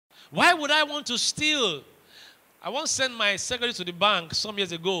Why would I want to steal? I once sent my secretary to the bank some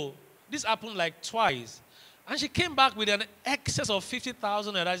years ago. This happened like twice. And she came back with an excess of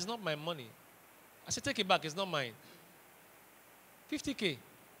 50,000 naira. It's not my money. I said, take it back. It's not mine. 50K.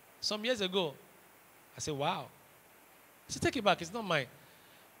 Some years ago. I said, wow. I said, take it back. It's not mine.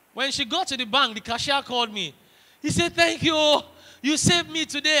 When she got to the bank, the cashier called me. He said, thank you. You saved me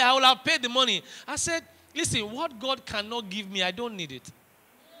today. I will have paid the money. I said, listen, what God cannot give me, I don't need it.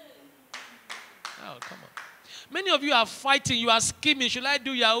 Oh, come on. Many of you are fighting. You are scheming. Should I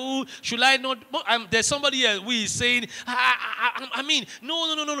do Yahoo? Should I not? There's somebody here who is saying, I mean,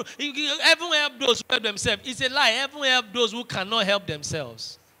 no. Heaven help those who help themselves. It's a lie. Heaven help those who cannot help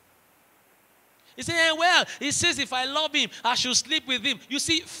themselves. He said, well, he says if I love him, I should sleep with him. You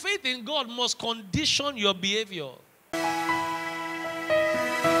see, faith in God must condition your behavior.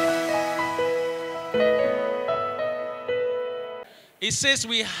 It says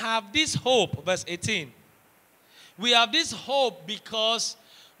we have this hope, verse 18. We have this hope because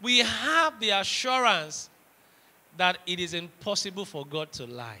we have the assurance that it is impossible for God to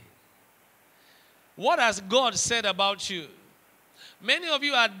lie. What has God said about you? Many of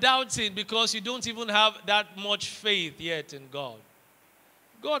you are doubting because you don't even have that much faith yet in God.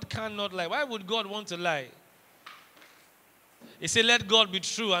 God cannot lie. Why would God want to lie? He said, let God be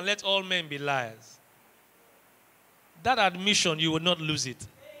true and let all men be liars. That admission, you will not lose it.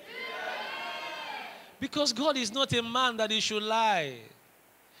 Because God is not a man that he should lie.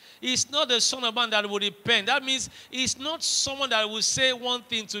 He's not the son of man that will repent. That means he's not someone that will say one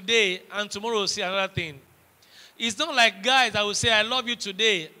thing today and tomorrow will say another thing. It's not like guys that will say, I love you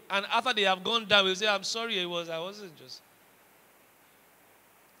today, and after they have gone down, will say, I'm sorry, I wasn't just.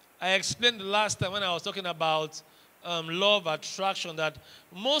 I explained the last time when I was talking about love attraction that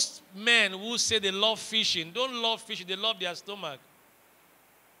most men who say they love fishing don't love fishing, they love their stomach.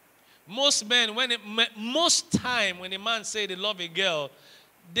 Most men, most time when a man say they love a girl,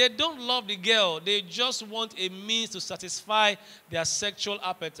 they don't love the girl. They just want a means to satisfy their sexual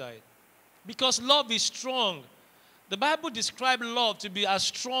appetite. Because love is strong. The Bible describes love to be as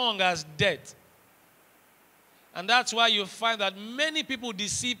strong as death. And that's why you find that many people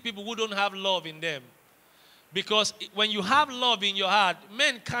deceive people who don't have love in them. Because when you have love in your heart,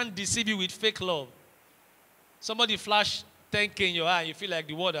 men can't deceive you with fake love. Somebody flash 10K in your eye, you feel like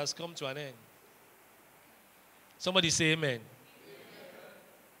the world has come to an end. Somebody say amen.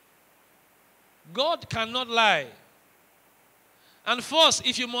 God cannot lie. And first,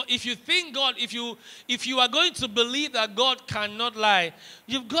 if you think God, if you are going to believe that God cannot lie,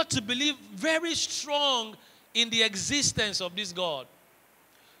 you've got to believe very strong in the existence of this God.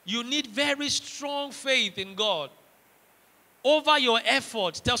 You need very strong faith in God. Over your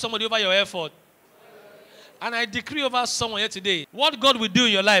effort. Tell somebody over your effort. And I decree over someone here today, what God will do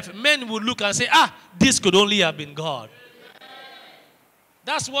in your life, men will look and say, this could only have been God.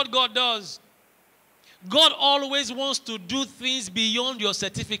 That's what God does. God always wants to do things beyond your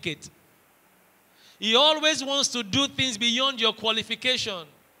certificate. He always wants to do things beyond your qualification.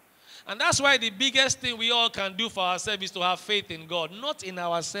 And that's why the biggest thing we all can do for ourselves is to have faith in God, not in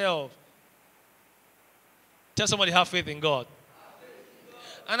ourselves. Tell somebody, have faith in God.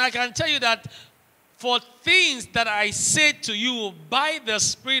 And I can tell you that for things that I say to you by the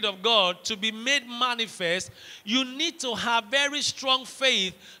Spirit of God to be made manifest, you need to have very strong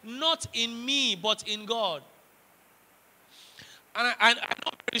faith, not in me, but in God. And I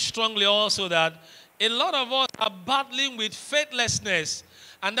know very strongly also that a lot of us are battling with faithlessness.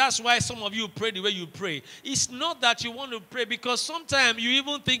 And that's why some of you pray the way you pray. It's not that you want to pray, because sometimes you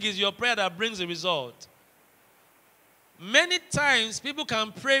even think it's your prayer that brings the result. Many times, people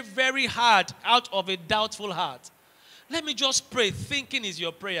can pray very hard out of a doubtful heart. Let me just pray, thinking is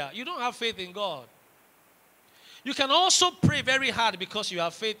your prayer. You don't have faith in God. You can also pray very hard because you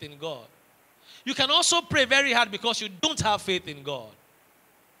have faith in God. You can also pray very hard because you don't have faith in God.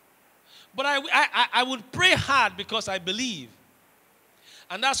 But I would pray hard because I believe.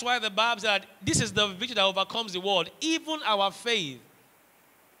 And that's why the Bible said, this is the victory that overcomes the world, even our faith.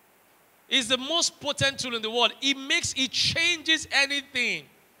 Is the most potent tool in the world. It changes anything.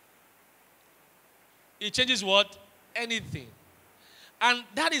 It changes what? Anything. And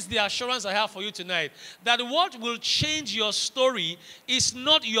that is the assurance I have for you tonight. That what will change your story is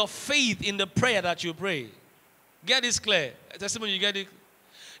not your faith in the prayer that you pray. Get this clear? Testimony, you get it?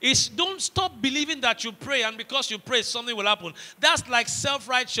 Don't stop believing that you pray and because you pray something will happen. That's like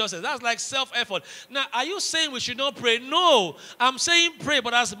self-righteousness. That's like self-effort. Now, are you saying we should not pray? No. I'm saying pray,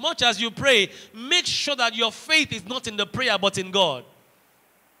 but as much as you pray, make sure that your faith is not in the prayer but in God.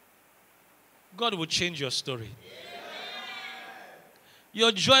 God will change your story.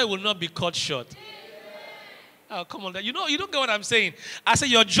 Your joy will not be cut short. Oh, come on. You don't get what I'm saying. I say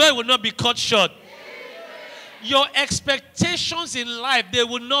your joy will not be cut short. Your expectations in life, they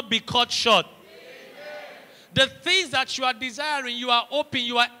will not be cut short. The things that you are desiring, you are hoping,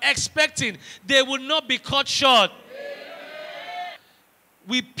 you are expecting, they will not be cut short.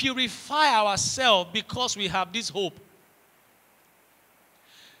 We purify ourselves because we have this hope.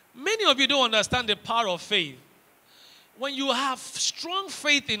 Many of you don't understand the power of faith. When you have strong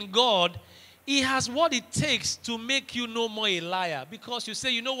faith in God, He has what it takes to make you no more a liar. Because you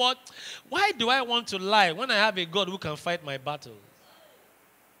say, you know what? Why do I want to lie when I have a God who can fight my battles?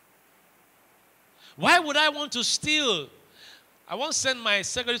 Why would I want to steal? I once sent my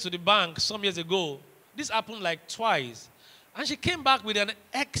secretary to the bank some years ago. This happened like twice. And she came back with an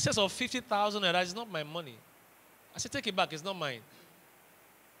excess of 50,000 naira. It's not my money. I said, take it back. It's not mine.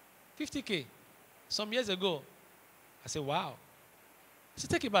 50K. Some years ago. I said, wow. I said,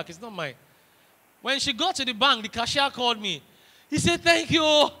 take it back. It's not mine. When she got to the bank, the cashier called me. He said, thank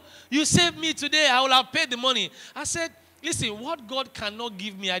you. You saved me today. I will have paid the money. I said, listen, what God cannot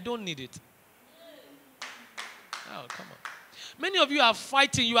give me, I don't need it. Oh, come on. Many of you are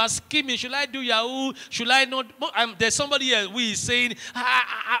fighting. You are scheming. Should I do Yahoo? Should I not? There's somebody here who is saying,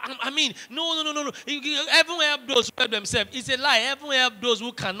 no. Heaven help those who help themselves. It's a lie. Heaven help those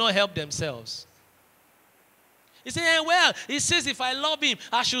who cannot help themselves. He said, well, he says if I love him,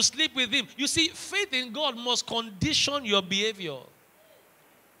 I should sleep with him. You see, faith in God must condition your behavior.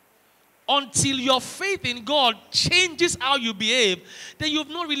 Until your faith in God changes how you behave, then you've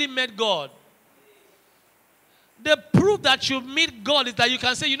not really met God. The proof that you meet God is that you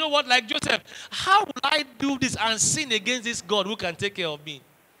can say, you know what, like Joseph, how will I do this and sin against this God who can take care of me?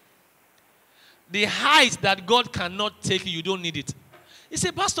 The height that God cannot take you, you don't need it. He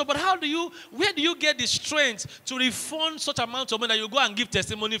said, Pastor, but where do you get the strength to refund such amount of money that you go and give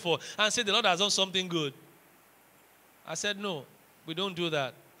testimony for and say the Lord has done something good? I said, no, we don't do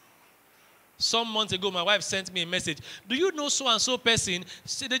that. Some months ago, my wife sent me a message. Do you know so-and-so person?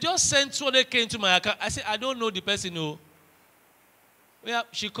 They just sent 200K into my account. I said, I don't know the person, no. Yeah,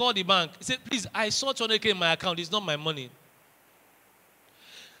 she called the bank. She said, please, I saw 200K in my account. It's not my money.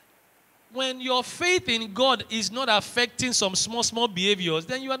 When your faith in God is not affecting some small behaviors,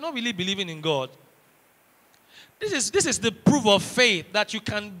 then you are not really believing in God. This is the proof of faith that you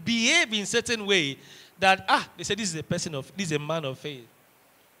can behave in a certain way that, they say this is a man of faith.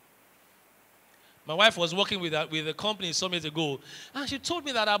 My wife was working with a company some years ago, and she told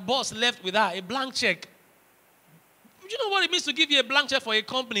me that her boss left with her a blank check. Do you know what it means to give you a blank check for a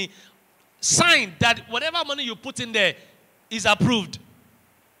company? Signed that whatever money you put in there is approved.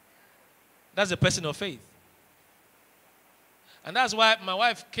 That's a person of faith. And that's why my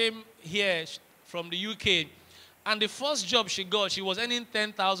wife came here from the UK, and the first job she got, she was earning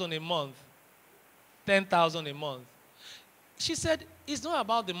 10,000 a month. 10,000 a month. She said, it's not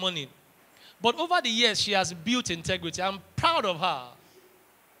about the money. But over the years, she has built integrity. I'm proud of her.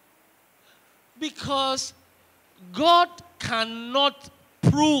 Because God cannot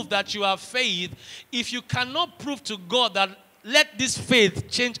prove that you have faith if you cannot prove to God that let this faith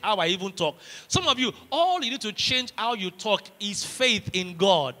change how I even talk. Some of you, all you need to change how you talk is faith in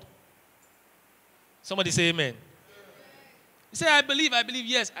God. Somebody say amen. You say, I believe.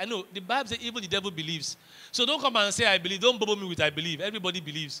 Yes, I know. The Bible says even the devil believes. So don't come and say, I believe. Don't bubble me with I believe. Everybody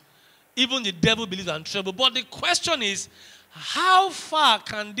believes. Even the devil believes and trembles. But the question is, how far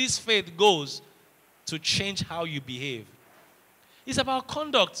can this faith go to change how you behave? It's about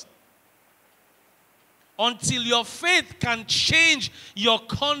conduct. Until your faith can change your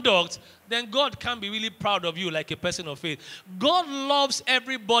conduct, then God can't be really proud of you like a person of faith. God loves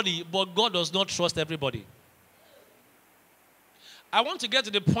everybody, but God does not trust everybody. I want to get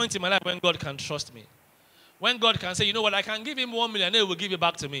to the point in my life when God can trust me. When God can say, you know what, I can give him 1 million and he will give it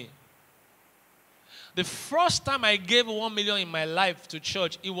back to me. The first time I gave 1 million in my life to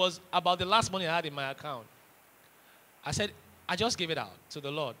church, it was about the last money I had in my account. I said, I just gave it out to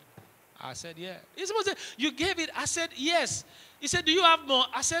the Lord. I said, yeah. He said, you gave it? I said, yes. He said, do you have more?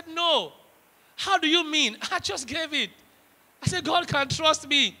 I said, no. How do you mean? I just gave it. I said, God can trust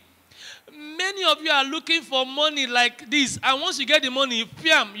me. Many of you are looking for money like this, and once you get the money,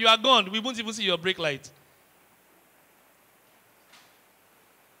 bam, you are gone. We won't even see your brake light.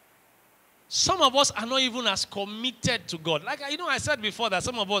 Some of us are not even as committed to God. Like, I said before that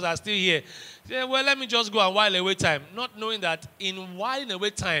some of us are still here. Say, well, let me just go and while away time. Not knowing that in whiling away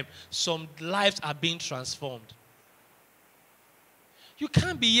time, some lives are being transformed. You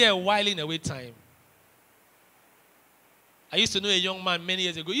can't be here whiling away time. I used to know a young man many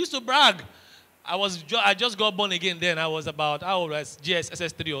years ago. He used to brag. I just got born again then. I was about, how old was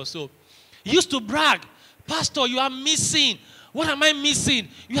SS3 or so. He used to brag, Pastor, you are missing. What am I missing?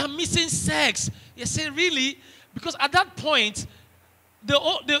 You are missing sex. You say, really? Because at that point,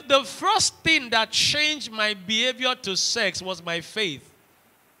 the first thing that changed my behavior to sex was my faith.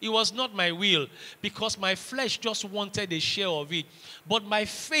 It was not my will, because my flesh just wanted a share of it. But my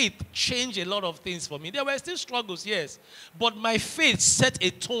faith changed a lot of things for me. There were still struggles, yes. But my faith set a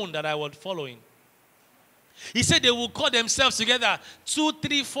tone that I was following. He said they will call themselves together, 2,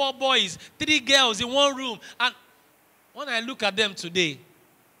 3, 4 boys, 3 girls in one room. And when I look at them today,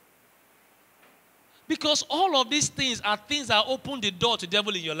 because all of these things are things that open the door to the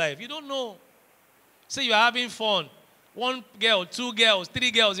devil in your life. You don't know. Say you're having fun. 1 girl, 2 girls,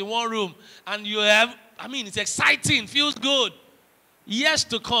 3 girls in one room. And you have, it's exciting, feels good. Years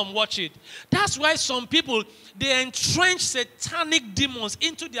to come, watch it. That's why some people, they entrench satanic demons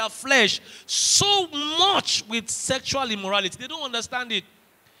into their flesh so much with sexual immorality. They don't understand it.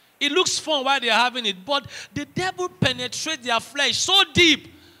 It looks fun while they're having it, but the devil penetrates their flesh so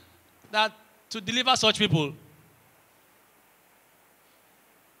deep that to deliver such people,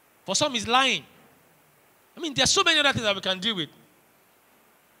 for some, is lying. There's so many other things that we can deal with.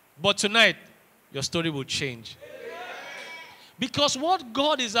 But tonight, your story will change. Because what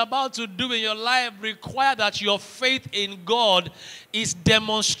God is about to do in your life requires that your faith in God is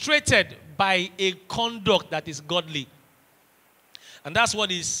demonstrated by a conduct that is godly. And that's what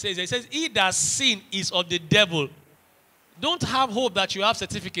he says. He says, he that sin is of the devil. Don't have hope that you have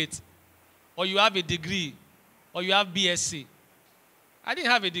certificate, or you have a degree, or you have BSc. I didn't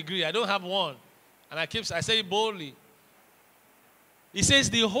have a degree. I don't have one. And I say it boldly. He says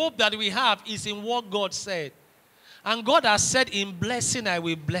the hope that we have is in what God said. And God has said, in blessing I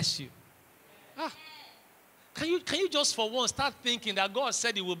will bless you. Can you just for once start thinking that God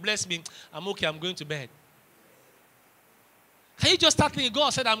said he will bless me? I'm okay, I'm going to bed. Can you just start thinking,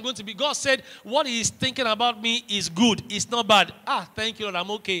 God said I'm going to be, God said what he is thinking about me is good, it's not bad. Thank you, Lord,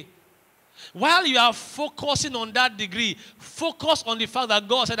 I'm okay. While you are focusing on that degree, focus on the fact that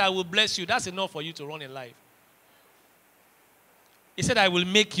God said I will bless you. That's enough for you to run in life. He said I will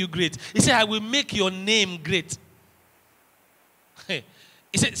make you great. He said I will make your name great.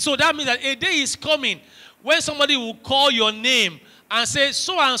 He said, so that means that a day is coming when somebody will call your name and say,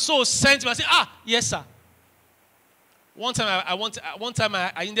 so and so sent me. I say, yes, sir. One time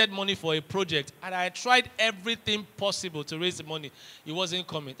I needed money for a project, and I tried everything possible to raise the money. It wasn't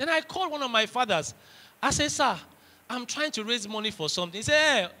coming. Then I called one of my fathers. I said, sir, I'm trying to raise money for something. He said,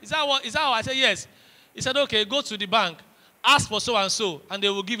 hey, is that what? I said, yes. He said, okay, go to the bank, ask for so and so, and they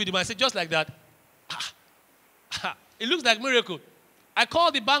will give you the money. I said, just like that. It looks like a miracle. I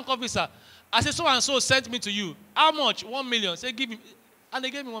called the bank officer. I said, so and so sent me to you. How much? 1 million. Say, give me. And they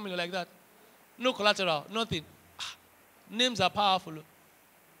gave me 1 million like that. No collateral, nothing. Names are powerful.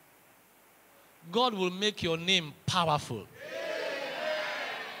 God will make your name powerful.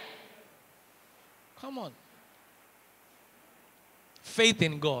 Come on. Faith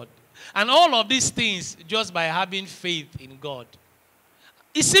in God. And all of these things just by having faith in God.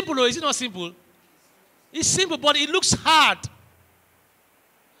 It's simple, or is it not simple? It's simple, but it looks hard.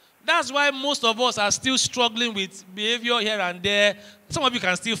 That's why most of us are still struggling with behavior here and there. Some of you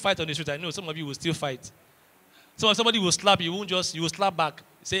can still fight on the street. I know some of you will still fight. So if somebody will slap you, you will slap back.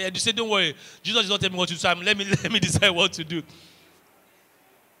 Say, don't worry, Jesus is not telling me what to do. Let me decide what to do.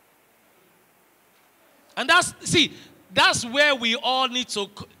 And that's where we all need to.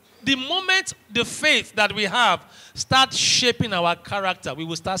 The moment the faith that we have starts shaping our character, we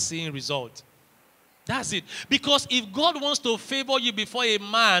will start seeing results. That's it. Because if God wants to favor you before a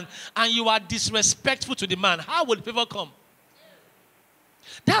man and you are disrespectful to the man, how will the favor come?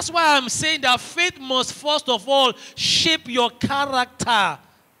 That's why I'm saying that faith must first of all shape your character.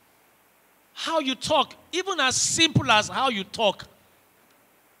 How you talk, even as simple as how you talk.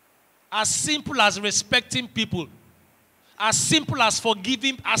 As simple as respecting people. As simple as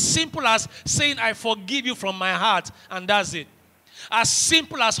forgiving. As simple as saying, I forgive you from my heart. And that's it. As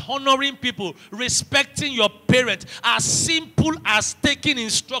simple as honoring people, respecting your parents, as simple as taking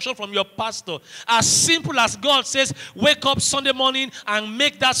instruction from your pastor, as simple as God says, wake up Sunday morning and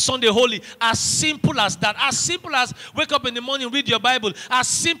make that Sunday holy, as simple as that, as simple as wake up in the morning, read your Bible, as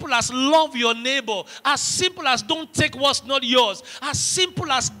simple as love your neighbor, as simple as don't take what's not yours, as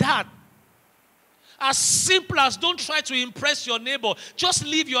simple as that. As simple as don't try to impress your neighbor, just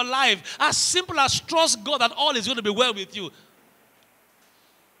live your life. As simple as trust God that all is going to be well with you.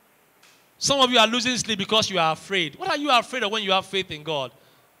 Some of you are losing sleep because you are afraid. What are you afraid of when you have faith in God?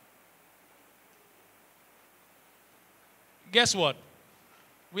 Guess what?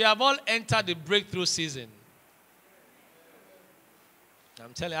 We have all entered the breakthrough season.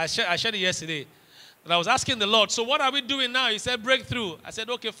 I'm telling you, I shared it yesterday. And I was asking the Lord, so what are we doing now? He said breakthrough. I said,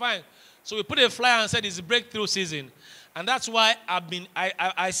 okay, fine. So we put a flyer and said it's breakthrough season. And that's why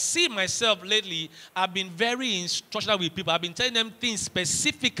I see myself lately, I've been very instructional with people. I've been telling them things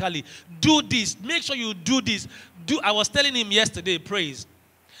specifically. Do this. Make sure you do this. I was telling him yesterday, praise.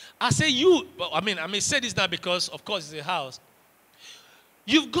 I say I may say this now because, of course, it's a house.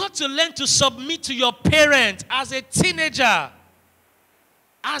 You've got to learn to submit to your parent as a teenager,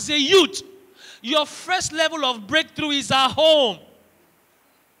 as a youth. Your first level of breakthrough is at home.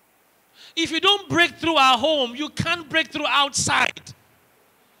 If you don't break through at home, you can't break through outside.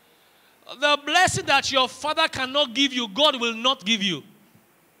 The blessing that your father cannot give you, God will not give you.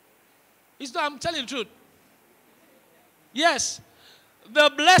 I'm telling you the truth. Yes.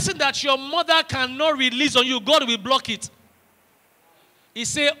 The blessing that your mother cannot release on you, God will block it. He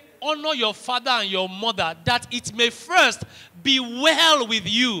said, honor your father and your mother, that it may first be well with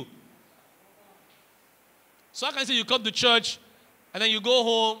you. So I can say you come to church, and then you go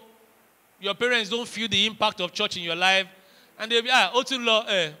home, your parents don't feel the impact of church in your life, and they'll be, okay,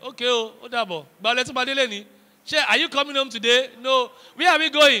 Odabo. But let's are you coming home today? No. Where are we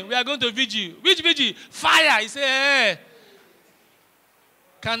going? We are going to vigil. Which vigil? Fire. He said, hey.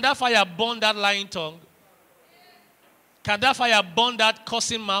 Can that fire burn that lying tongue? Can that fire burn that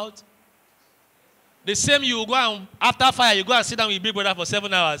cursing mouth? The same you go and, after fire, you go and sit down with Big Brother for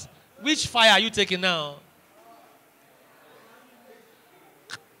 7 hours. Which fire are you taking now?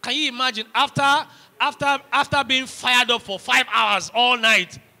 Can you imagine after being fired up for 5 hours all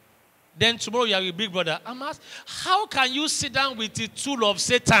night, then tomorrow you are with Big Brother? I'm asked, how can you sit down with the tool of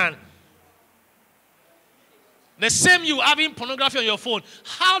Satan? The same you having pornography on your phone.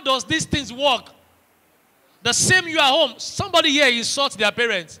 How does these things work? The same you at home. Somebody here insults their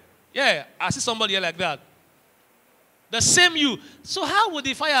parents. Yeah, I see somebody here like that. The same you. So how would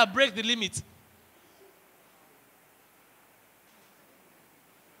the fire break the limit?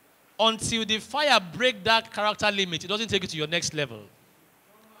 Until the fire break that character limit, it doesn't take you to your next level.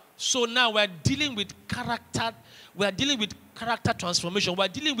 So now we're dealing with character. We're dealing with character transformation. We're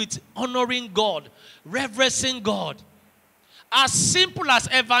dealing with honoring God, reverencing God. As simple as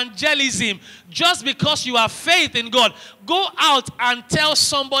evangelism. Just because you have faith in God, go out and tell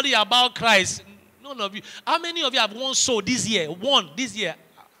somebody about Christ. None of you. How many of you have won soul this year? One this year.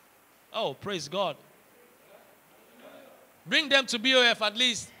 Oh, praise God. Bring them to BOF at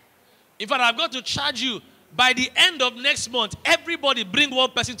least. In fact, I've got to charge you. By the end of next month, everybody bring one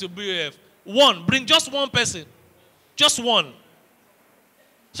person to BOF. One. Bring just one person. Just one.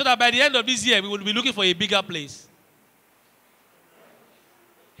 So that by the end of this year, we will be looking for a bigger place.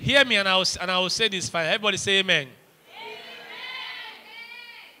 Hear me and I will say this fine. Everybody say amen.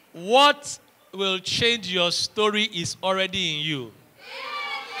 Amen. What will change your story is already in you.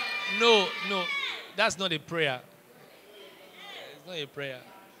 No, that's not a prayer. It's not a prayer.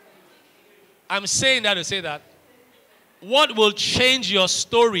 I'm saying that to say that what will change your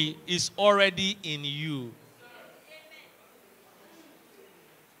story is already in you.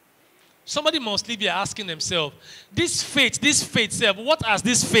 Somebody must leave here asking themselves, this faith self, what has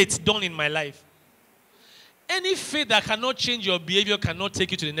this faith done in my life? Any faith that cannot change your behavior cannot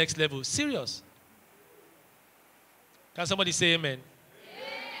take you to the next level. Serious. Can somebody say amen?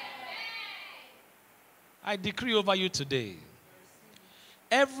 I decree over you today,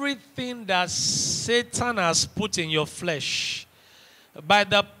 everything that Satan has put in your flesh, by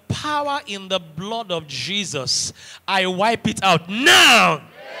the power in the blood of Jesus, I wipe it out now.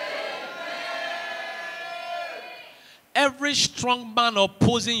 Every strong man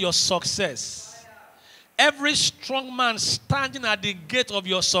opposing your success, every strong man standing at the gate of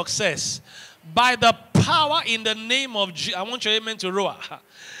your success, by the power in the name of Jesus, I want your amen to roar.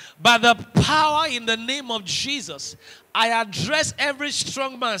 By the power in the name of Jesus, I address every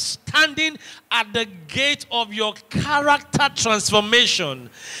strong man standing at the gate of your character transformation.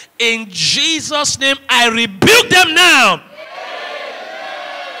 In Jesus' name, I rebuke them now.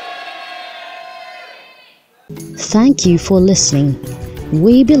 Thank you for listening.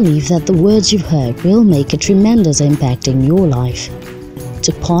 We believe that the words you've heard will make a tremendous impact in your life.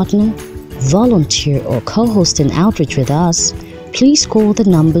 To partner, volunteer, or co-host an outreach with us, please call the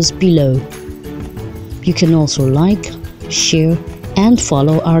numbers below. You can also like, share, and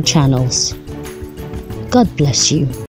follow our channels. God bless you.